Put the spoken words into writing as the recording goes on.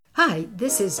Hi,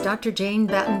 this is Dr. Jane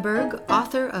Battenberg,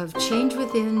 author of Change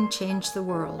Within, Change the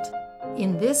World.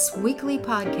 In this weekly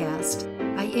podcast,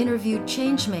 I interview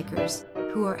changemakers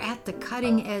who are at the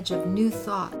cutting edge of new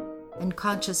thought and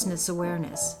consciousness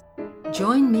awareness.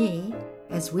 Join me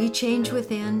as we change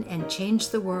within and change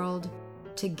the world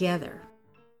together.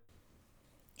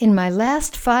 In my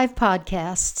last 5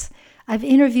 podcasts, I've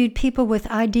interviewed people with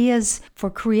ideas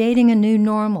for creating a new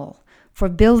normal, for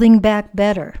building back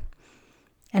better,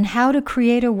 and how to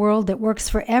create a world that works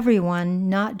for everyone,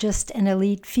 not just an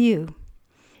elite few.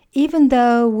 Even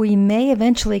though we may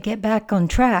eventually get back on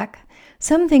track,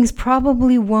 some things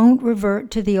probably won't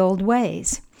revert to the old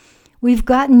ways. We've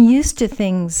gotten used to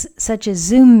things such as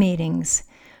Zoom meetings,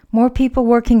 more people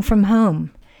working from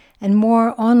home, and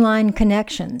more online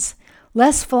connections,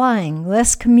 less flying,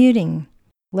 less commuting,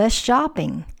 less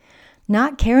shopping,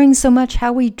 not caring so much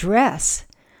how we dress.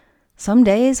 Some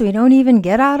days we don't even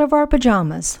get out of our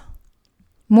pajamas.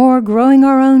 More growing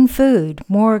our own food,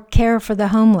 more care for the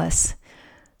homeless.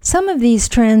 Some of these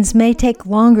trends may take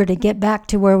longer to get back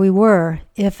to where we were,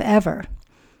 if ever.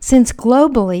 Since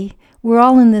globally we're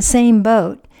all in the same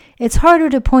boat, it's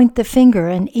harder to point the finger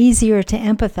and easier to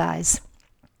empathize.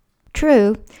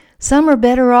 True, some are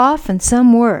better off and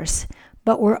some worse,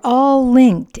 but we're all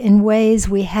linked in ways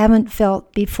we haven't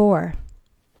felt before.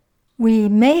 We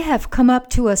may have come up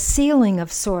to a ceiling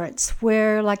of sorts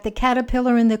where, like the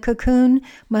caterpillar in the cocoon,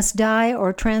 must die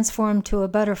or transform to a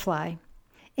butterfly.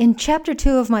 In Chapter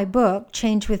 2 of my book,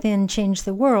 Change Within, Change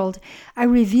the World, I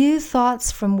review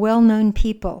thoughts from well-known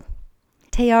people.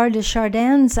 Teilhard de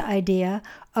Chardin's idea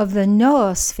of the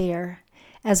noosphere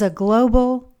as a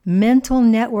global mental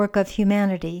network of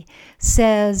humanity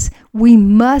says we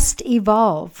must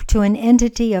evolve to an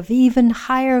entity of even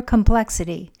higher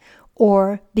complexity,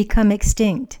 or become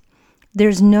extinct.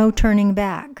 There's no turning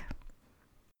back.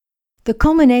 The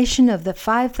culmination of the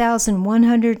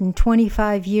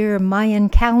 5,125-year Mayan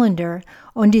calendar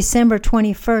on December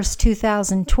 21,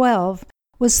 2012,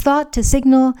 was thought to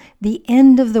signal the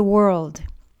end of the world.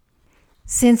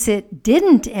 Since it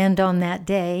didn't end on that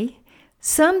day,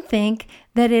 some think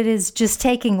that it is just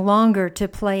taking longer to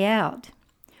play out.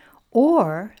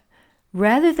 Or,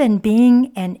 rather than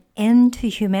being an end to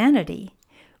humanity,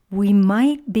 we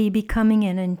might be becoming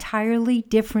an entirely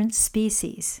different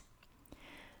species.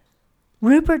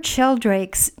 Rupert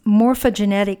Sheldrake's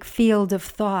morphogenetic field of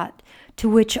thought, to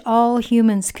which all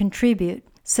humans contribute,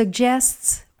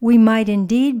 suggests we might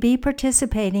indeed be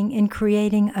participating in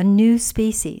creating a new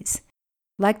species.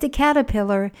 Like the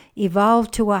caterpillar,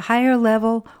 evolve to a higher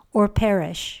level or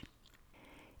perish.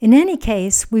 In any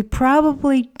case, we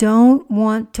probably don't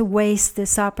want to waste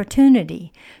this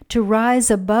opportunity to rise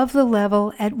above the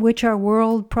level at which our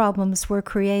world problems were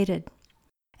created.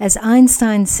 As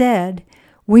Einstein said,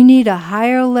 we need a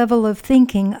higher level of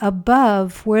thinking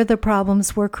above where the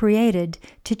problems were created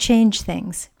to change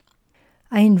things.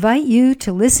 I invite you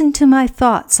to listen to my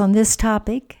thoughts on this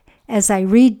topic as I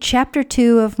read Chapter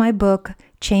 2 of my book,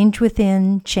 Change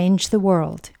Within, Change the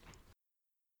World.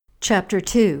 Chapter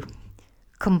 2.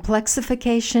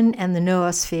 Complexification and the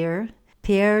Noosphere,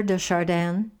 Teilhard de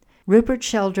Chardin, Rupert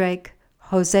Sheldrake,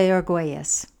 Jose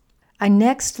Argüelles. I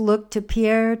next look to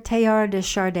Pierre Teilhard de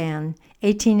Chardin,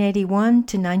 1881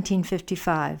 to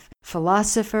 1955,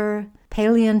 philosopher,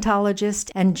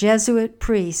 paleontologist, and Jesuit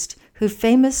priest who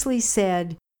famously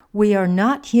said, "We are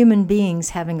not human beings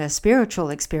having a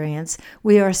spiritual experience,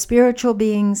 we are spiritual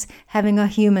beings having a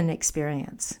human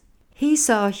experience." He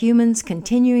saw humans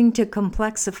continuing to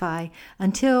complexify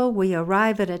until we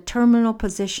arrive at a terminal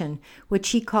position, which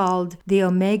he called the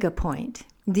omega point.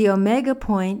 The omega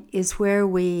point is where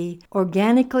we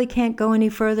organically can't go any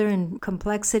further in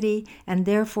complexity, and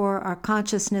therefore our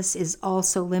consciousness is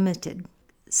also limited.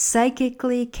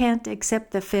 Psychically can't accept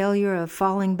the failure of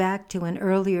falling back to an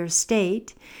earlier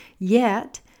state,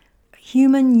 yet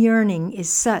human yearning is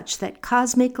such that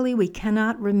cosmically we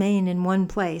cannot remain in one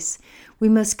place. We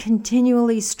must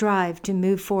continually strive to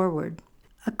move forward.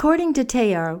 According to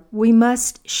Teilhard, we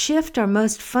must shift our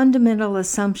most fundamental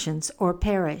assumptions or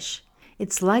perish.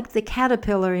 It's like the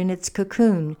caterpillar in its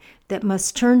cocoon that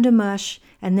must turn to mush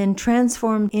and then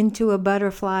transform into a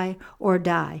butterfly or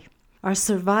die. Our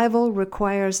survival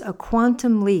requires a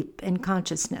quantum leap in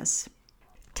consciousness.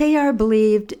 Teilhard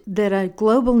believed that a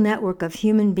global network of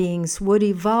human beings would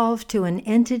evolve to an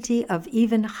entity of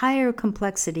even higher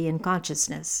complexity and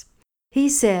consciousness. He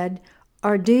said,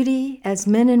 "Our duty as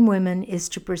men and women is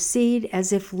to proceed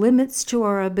as if limits to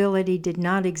our ability did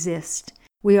not exist.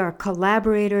 We are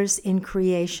collaborators in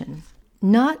creation."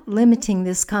 Not limiting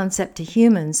this concept to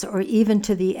humans or even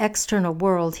to the external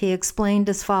world, he explained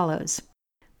as follows.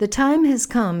 The time has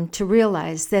come to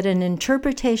realize that an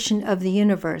interpretation of the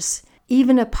universe,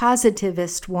 even a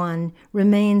positivist one,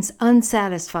 remains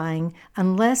unsatisfying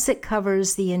unless it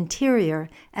covers the interior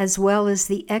as well as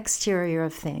the exterior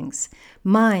of things,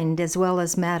 mind as well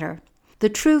as matter. The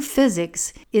true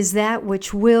physics is that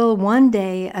which will one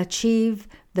day achieve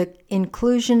the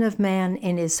inclusion of man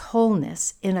in his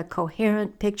wholeness in a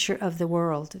coherent picture of the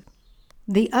world.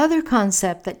 The other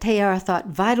concept that Teilhard thought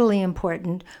vitally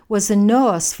important was the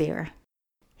noosphere.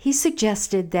 He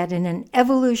suggested that in an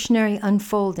evolutionary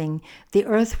unfolding, the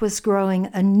Earth was growing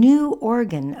a new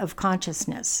organ of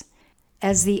consciousness.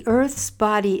 As the Earth's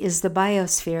body is the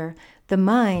biosphere, the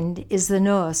mind is the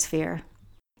noosphere.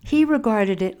 He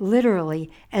regarded it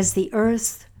literally as the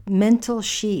Earth's mental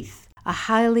sheath, a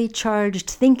highly charged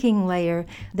thinking layer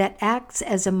that acts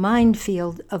as a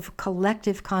minefield of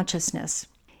collective consciousness.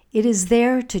 It is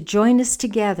there to join us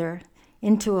together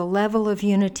into a level of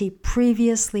unity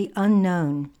previously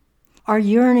unknown. Our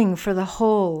yearning for the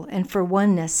whole and for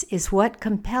oneness is what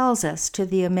compels us to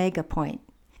the omega point.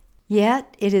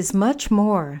 Yet it is much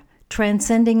more,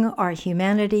 transcending our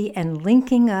humanity and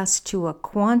linking us to a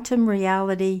quantum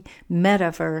reality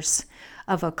metaverse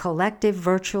of a collective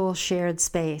virtual shared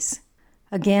space.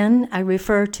 Again, I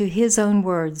refer to his own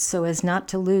words so as not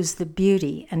to lose the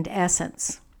beauty and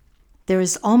essence. There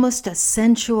is almost a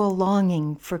sensual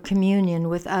longing for communion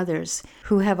with others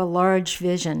who have a large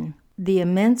vision. The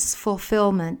immense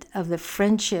fulfillment of the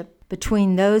friendship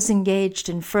between those engaged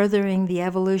in furthering the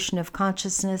evolution of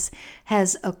consciousness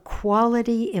has a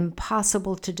quality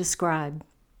impossible to describe.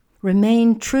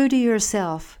 Remain true to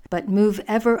yourself, but move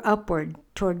ever upward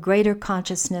toward greater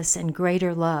consciousness and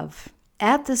greater love.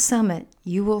 At the summit,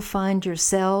 you will find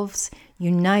yourselves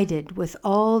united with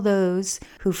all those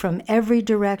who from every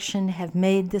direction have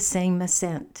made the same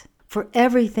ascent. For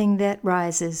everything that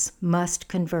rises must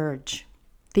converge.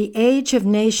 The age of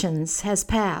nations has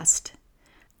passed.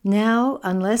 Now,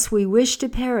 unless we wish to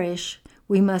perish,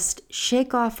 we must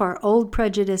shake off our old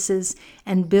prejudices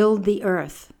and build the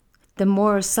earth. The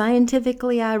more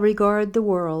scientifically I regard the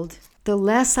world, the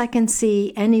less I can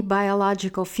see any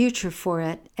biological future for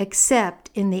it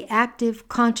except in the active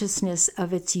consciousness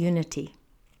of its unity.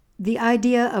 The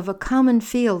idea of a common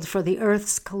field for the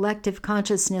Earth's collective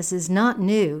consciousness is not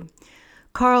new.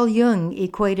 Carl Jung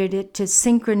equated it to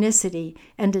synchronicity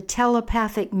and a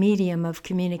telepathic medium of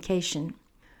communication.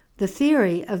 The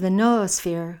theory of the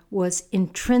noosphere was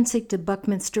intrinsic to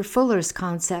Buckminster Fuller's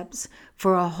concepts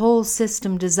for a whole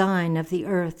system design of the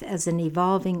Earth as an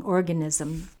evolving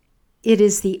organism. It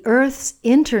is the Earth's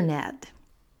internet.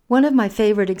 One of my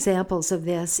favorite examples of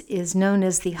this is known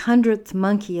as the 100th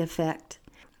monkey effect.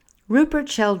 Rupert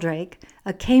Sheldrake,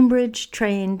 a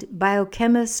Cambridge-trained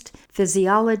biochemist,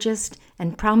 physiologist,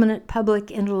 and prominent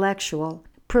public intellectual,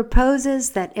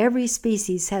 proposes that every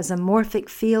species has a morphic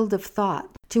field of thought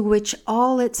to which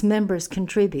all its members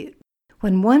contribute.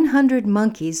 When 100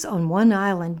 monkeys on one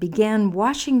island began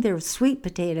washing their sweet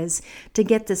potatoes to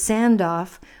get the sand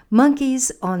off,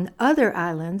 monkeys on other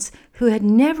islands who had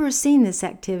never seen this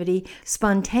activity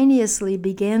spontaneously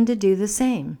began to do the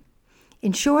same.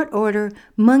 In short order,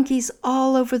 monkeys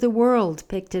all over the world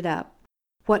picked it up.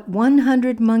 What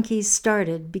 100 monkeys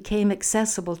started became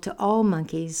accessible to all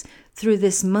monkeys through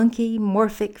this monkey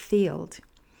morphic field.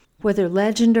 Whether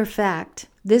legend or fact,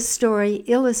 this story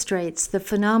illustrates the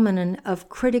phenomenon of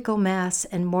critical mass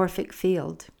and morphic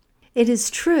field. It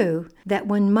is true that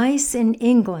when mice in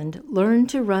England learned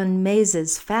to run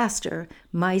mazes faster,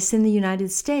 mice in the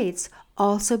United States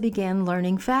also began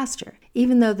learning faster,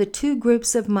 even though the two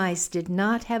groups of mice did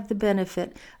not have the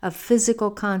benefit of physical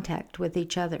contact with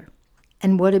each other.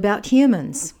 And what about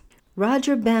humans?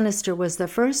 Roger Bannister was the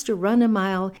first to run a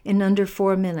mile in under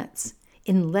 4 minutes.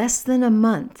 In less than a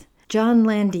month, John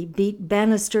Landy beat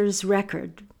Bannister's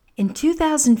record. In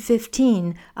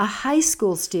 2015, a high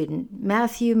school student,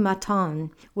 Matthew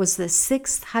Maton, was the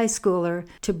 6th high schooler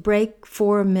to break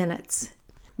 4 minutes.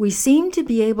 We seem to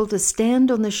be able to stand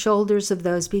on the shoulders of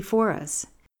those before us.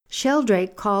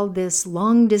 Sheldrake called this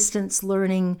long-distance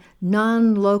learning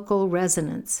non-local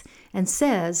resonance and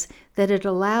says that it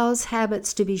allows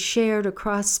habits to be shared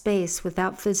across space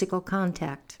without physical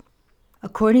contact.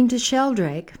 According to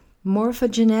Sheldrake,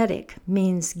 morphogenetic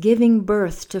means giving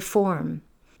birth to form.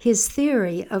 His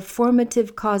theory of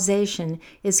formative causation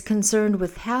is concerned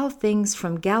with how things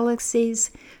from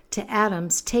galaxies to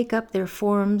atoms take up their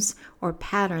forms or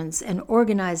patterns and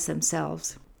organize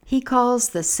themselves. He calls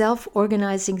the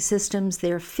self-organizing systems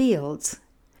their fields.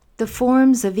 The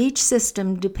forms of each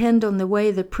system depend on the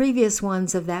way the previous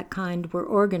ones of that kind were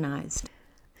organized.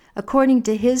 According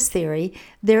to his theory,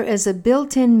 there is a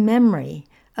built-in memory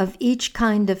of each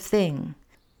kind of thing.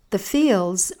 The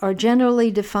fields are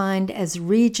generally defined as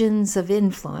regions of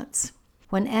influence.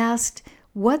 When asked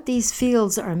what these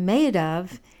fields are made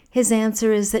of, his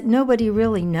answer is that nobody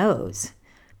really knows.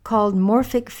 Called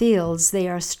morphic fields, they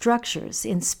are structures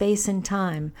in space and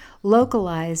time,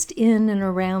 localized in and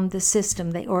around the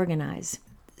system they organize.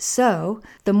 So,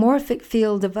 the morphic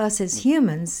field of us as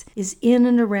humans is in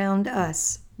and around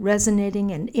us,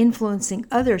 resonating and influencing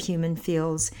other human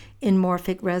fields in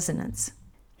morphic resonance.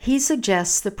 He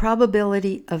suggests the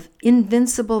probability of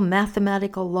invincible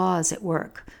mathematical laws at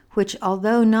work, which,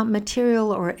 although not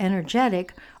material or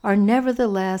energetic, are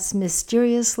nevertheless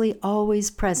mysteriously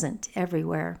always present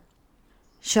everywhere.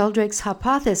 Sheldrake's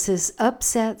hypothesis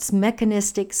upsets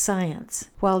mechanistic science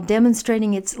while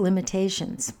demonstrating its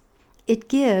limitations. It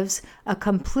gives a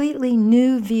completely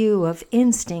new view of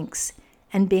instincts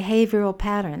and behavioral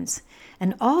patterns,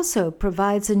 and also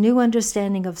provides a new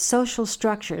understanding of social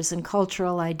structures and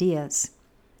cultural ideas.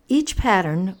 Each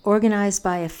pattern, organized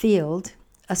by a field,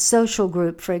 a social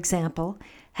group, for example,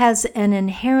 has an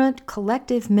inherent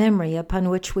collective memory upon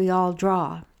which we all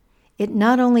draw. It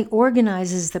not only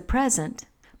organizes the present,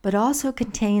 but also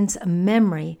contains a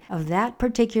memory of that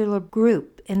particular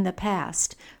group in the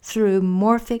past through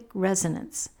morphic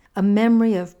resonance, a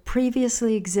memory of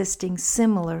previously existing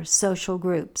similar social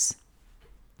groups.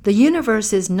 The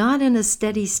universe is not in a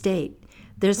steady state.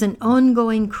 There's an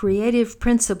ongoing creative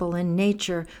principle in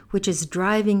nature which is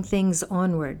driving things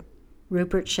onward.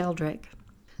 Rupert Sheldrake.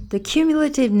 The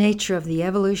cumulative nature of the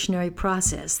evolutionary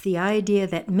process, the idea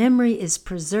that memory is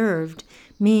preserved,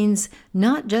 means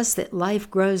not just that life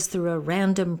grows through a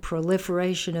random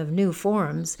proliferation of new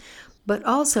forms, but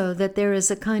also that there is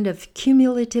a kind of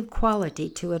cumulative quality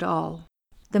to it all.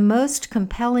 The most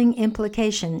compelling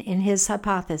implication in his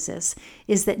hypothesis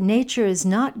is that nature is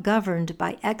not governed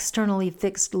by externally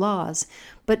fixed laws,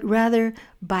 but rather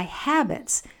by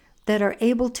habits that are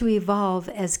able to evolve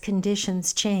as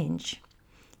conditions change.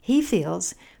 He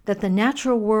feels that the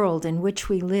natural world in which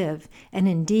we live, and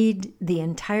indeed the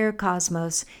entire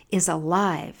cosmos, is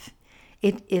alive.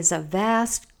 It is a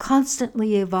vast,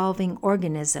 constantly evolving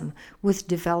organism with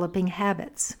developing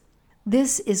habits.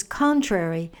 This is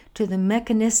contrary to the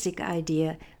mechanistic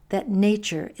idea that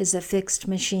nature is a fixed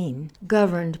machine,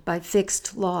 governed by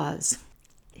fixed laws.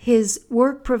 His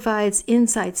work provides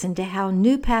insights into how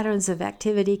new patterns of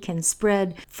activity can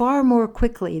spread far more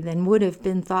quickly than would have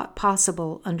been thought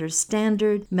possible under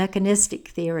standard mechanistic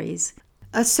theories,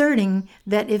 asserting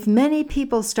that if many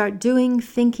people start doing,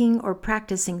 thinking, or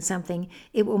practicing something,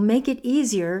 it will make it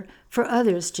easier for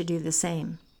others to do the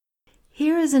same.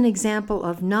 Here is an example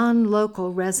of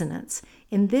non-local resonance,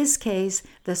 in this case,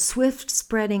 the swift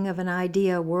spreading of an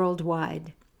idea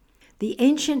worldwide. The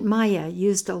ancient Maya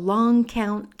used a long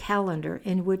count calendar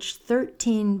in which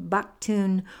 13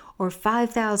 Baktun, or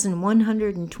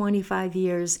 5,125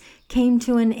 years, came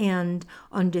to an end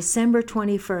on December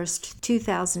 21st,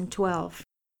 2012.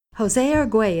 Jose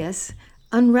Argüelles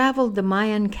unraveled the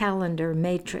Mayan calendar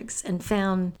matrix and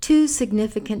found two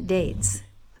significant dates.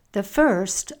 The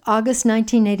first, August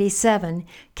 1987,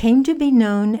 came to be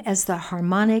known as the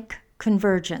harmonic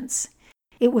convergence.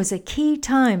 It was a key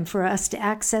time for us to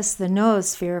access the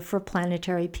noosphere for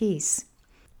planetary peace.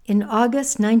 In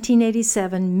August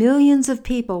 1987, millions of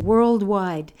people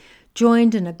worldwide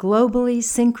joined in a globally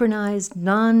synchronized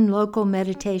non-local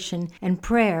meditation and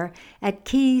prayer at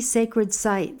key sacred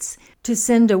sites to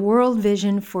send a world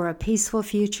vision for a peaceful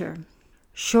future.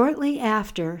 Shortly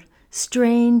after,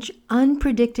 strange,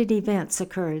 unpredicted events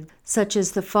occurred, such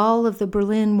as the fall of the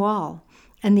Berlin Wall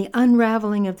and the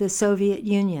unraveling of the Soviet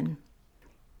Union.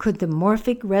 Could the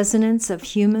morphic resonance of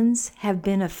humans have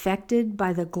been affected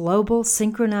by the global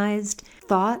synchronized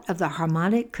thought of the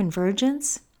harmonic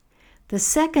convergence? The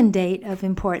second date of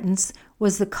importance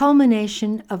was the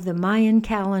culmination of the Mayan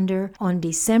calendar on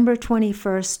December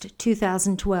 21st,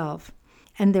 2012,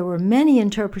 and there were many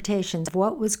interpretations of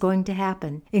what was going to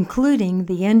happen, including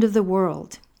the end of the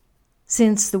world.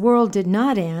 Since the world did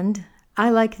not end,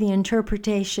 I like the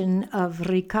interpretation of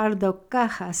Ricardo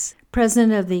Cajas,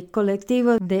 president of the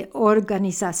Colectivo de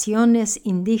Organizaciones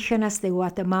Indígenas de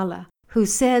Guatemala, who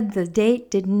said the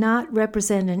date did not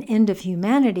represent an end of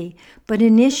humanity, but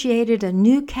initiated a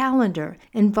new calendar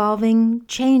involving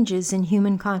changes in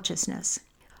human consciousness.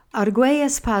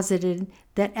 Argüelles posited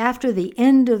that after the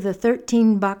end of the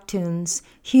 13 Baktuns,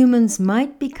 humans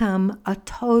might become a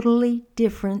totally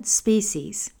different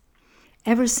species.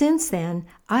 Ever since then,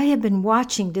 I have been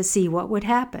watching to see what would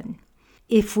happen.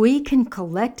 If we can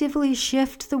collectively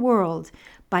shift the world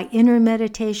by inner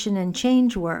meditation and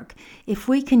change work, if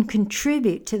we can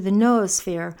contribute to the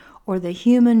noosphere, or the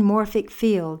human morphic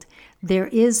field, there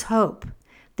is hope.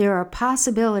 There are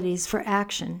possibilities for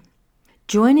action.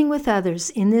 Joining with others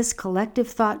in this collective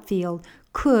thought field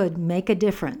could make a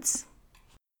difference.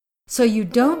 So you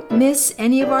don't miss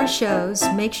any of our shows,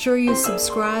 make sure you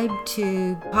subscribe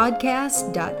to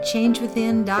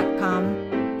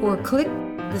podcast.changewithin.com or click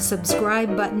the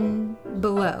subscribe button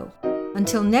below.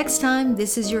 Until next time,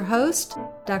 this is your host,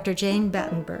 Dr. Jane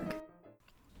Battenberg.